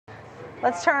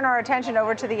Let's turn our attention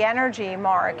over to the energy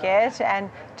market, and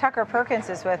Tucker Perkins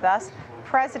is with us,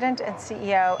 President and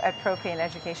CEO at Propane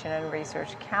Education and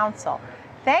Research Council.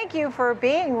 Thank you for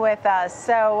being with us.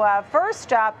 So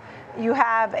first up, you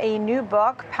have a new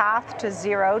book, Path to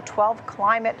Zero, 12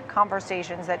 Climate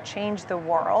Conversations That Change the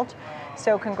World.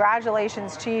 So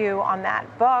congratulations to you on that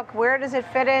book. Where does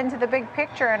it fit into the big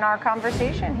picture in our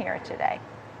conversation here today?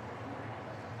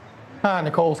 Hi,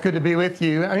 Nicole. It's good to be with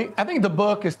you. I think the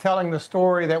book is telling the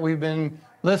story that we've been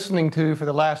listening to for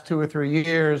the last 2 or 3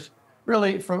 years,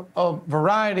 really from a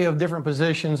variety of different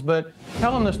positions, but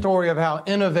telling the story of how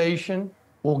innovation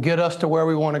will get us to where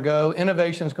we want to go.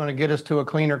 Innovation is going to get us to a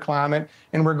cleaner climate,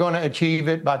 and we're going to achieve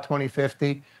it by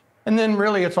 2050. And then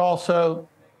really it's also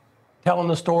telling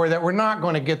the story that we're not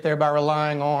going to get there by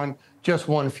relying on just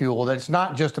one fuel, that it's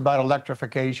not just about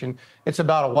electrification, it's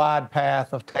about a wide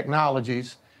path of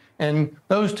technologies. And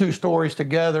those two stories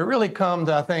together really come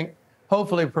to, I think,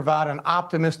 hopefully provide an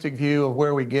optimistic view of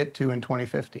where we get to in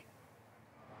 2050.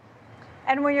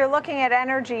 And when you're looking at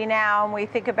energy now, and we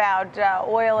think about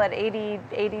oil at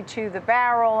 82 the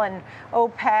barrel and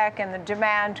OPEC and the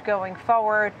demand going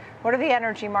forward, what are the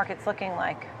energy markets looking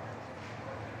like?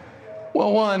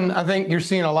 Well, one, I think you're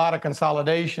seeing a lot of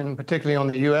consolidation, particularly on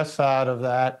the U.S. side of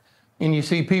that. And you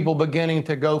see people beginning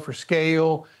to go for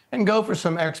scale and go for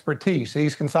some expertise.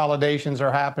 These consolidations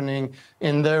are happening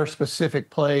in their specific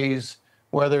plays,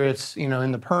 whether it's,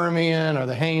 in the Permian or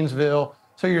the Haynesville.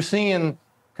 So you're seeing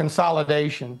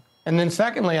consolidation. And then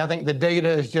secondly, I think the data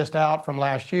is just out from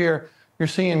last year. You're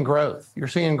seeing growth. You're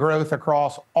seeing growth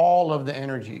across all of the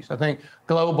energies. I think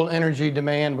global energy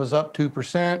demand was up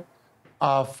 2%.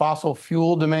 Fossil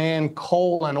fuel demand,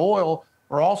 coal and oil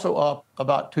were also up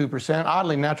about 2%.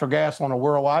 Oddly, natural gas on a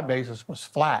worldwide basis was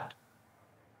flat.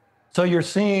 So you're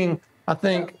seeing, I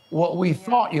think, what we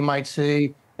thought you might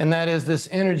see, and that is this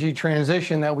energy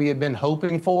transition that we had been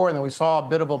hoping for, and then we saw a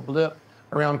bit of a blip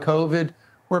around COVID.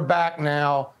 We're back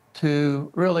now to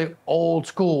really old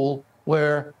school,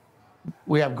 where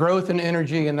we have growth in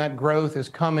energy, and that growth is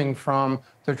coming from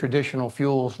the traditional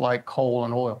fuels like coal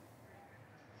and oil.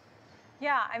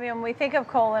 Yeah, when we think of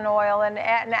coal and oil, and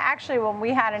actually when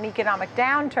we had an economic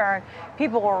downturn,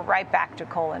 people were right back to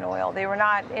coal and oil. They were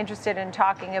not interested in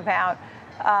talking about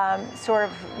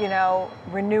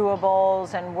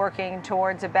renewables and working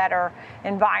towards a better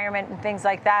environment and things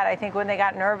like that. I think when they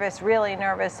got really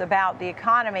nervous about the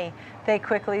economy, they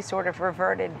quickly sort of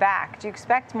reverted back. Do you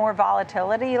expect more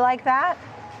volatility like that?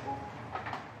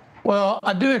 Well,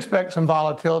 I do expect some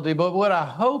volatility, but what I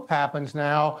hope happens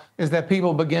now is that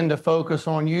people begin to focus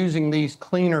on using these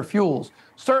cleaner fuels.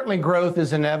 Certainly growth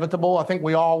is inevitable. I think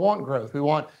we all want growth. We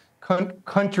want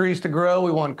countries to grow,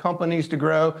 we want companies to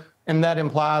grow, and that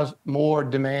implies more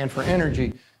demand for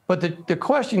energy. But the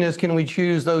question is, can we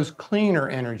choose those cleaner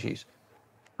energies?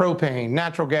 Propane,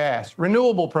 natural gas,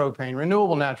 renewable propane,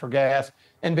 renewable natural gas,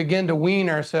 and begin to wean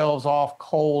ourselves off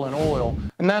coal and oil.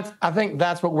 And I think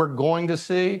that's what we're going to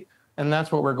see, and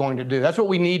that's what we're going to do. That's what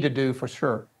we need to do for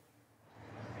sure.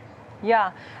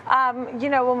 Yeah.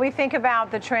 When we think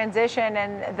about the transition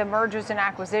and the mergers and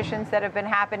acquisitions that have been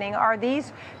happening, are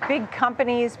these big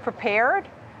companies prepared?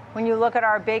 When you look at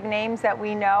our big names that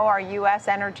we know, our U.S.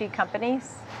 energy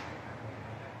companies?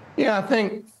 Yeah, I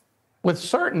think with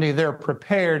certainty they're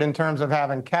prepared in terms of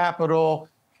having capital,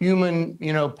 human,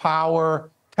 power,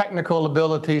 technical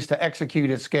abilities to execute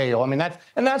at scale.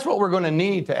 That's what we're going to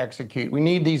need to execute. We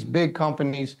need these big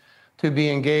companies to be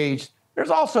engaged. There's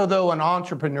also, though, an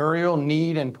entrepreneurial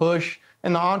need and push,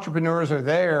 and the entrepreneurs are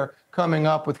there coming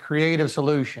up with creative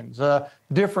solutions,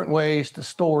 different ways to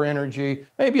store energy,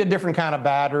 maybe a different kind of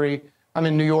battery. I'm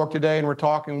in New York today, and we're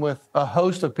talking with a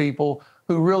host of people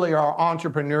who really are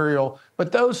entrepreneurial,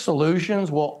 but those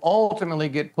solutions will ultimately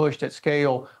get pushed at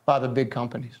scale by the big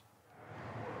companies.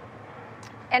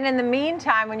 And in the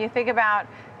meantime, when you think about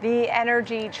the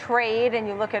energy trade and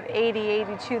you look at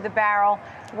 82 the barrel,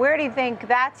 where do you think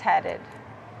that's headed?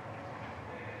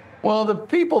 Well, the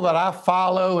people that I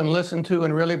follow and listen to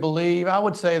and really believe, I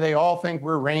would say they all think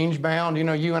we're range bound.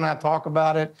 You and I talk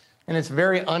about it, and it's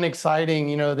very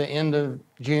unexciting, the end of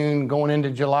June going into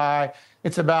July.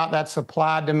 It's about that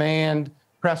supply-demand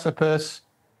precipice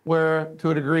where,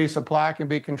 to a degree, supply can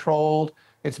be controlled.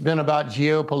 It's been about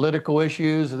geopolitical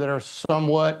issues that are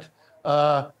somewhat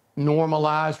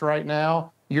normalized right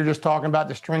now. You're just talking about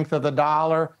the strength of the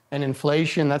dollar and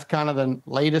inflation. That's kind of the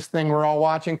latest thing we're all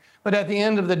watching. But at the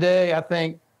end of the day, I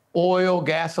think oil,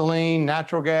 gasoline,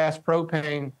 natural gas,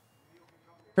 propane,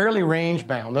 fairly range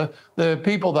bound. The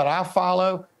people that I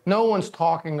follow, no one's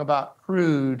talking about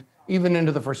crude even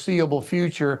into the foreseeable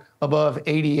future, above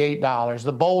 $88.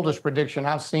 The boldest prediction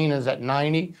I've seen is at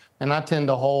 90, and I tend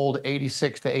to hold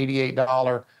 $86 to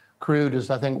 $88 crude is,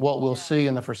 I think, what we'll see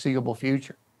in the foreseeable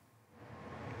future.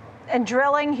 And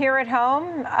drilling here at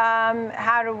home,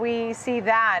 how do we see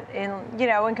that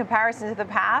in comparison to the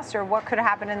past, or what could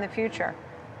happen in the future?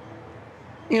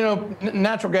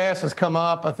 Natural gas has come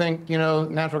up. I think,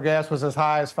 natural gas was as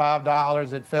high as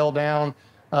 $5. It fell down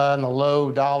in the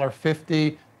low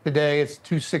 $1.50. Today it's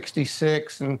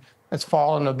 $2.66, and it's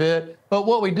fallen a bit. But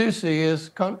what we do see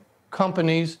is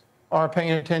companies are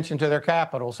paying attention to their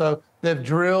capital. So they've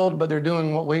drilled, but they're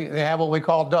doing they have what we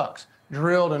call DUCs.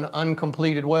 Drilled and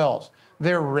uncompleted wells.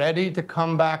 They're ready to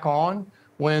come back on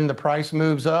when the price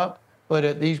moves up, but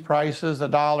at these prices,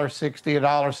 $1.60,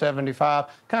 $1.75,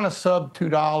 kind of sub $2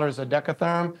 a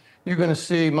decatherm, you're going to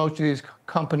see most of these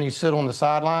companies sit on the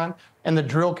sideline, and the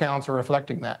drill counts are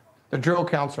reflecting that. The drill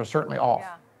counts are certainly off.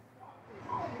 Yeah.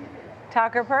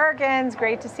 Tucker Perkins,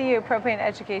 great to see you, Propane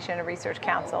Education and Research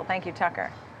Council. Thank you, Tucker.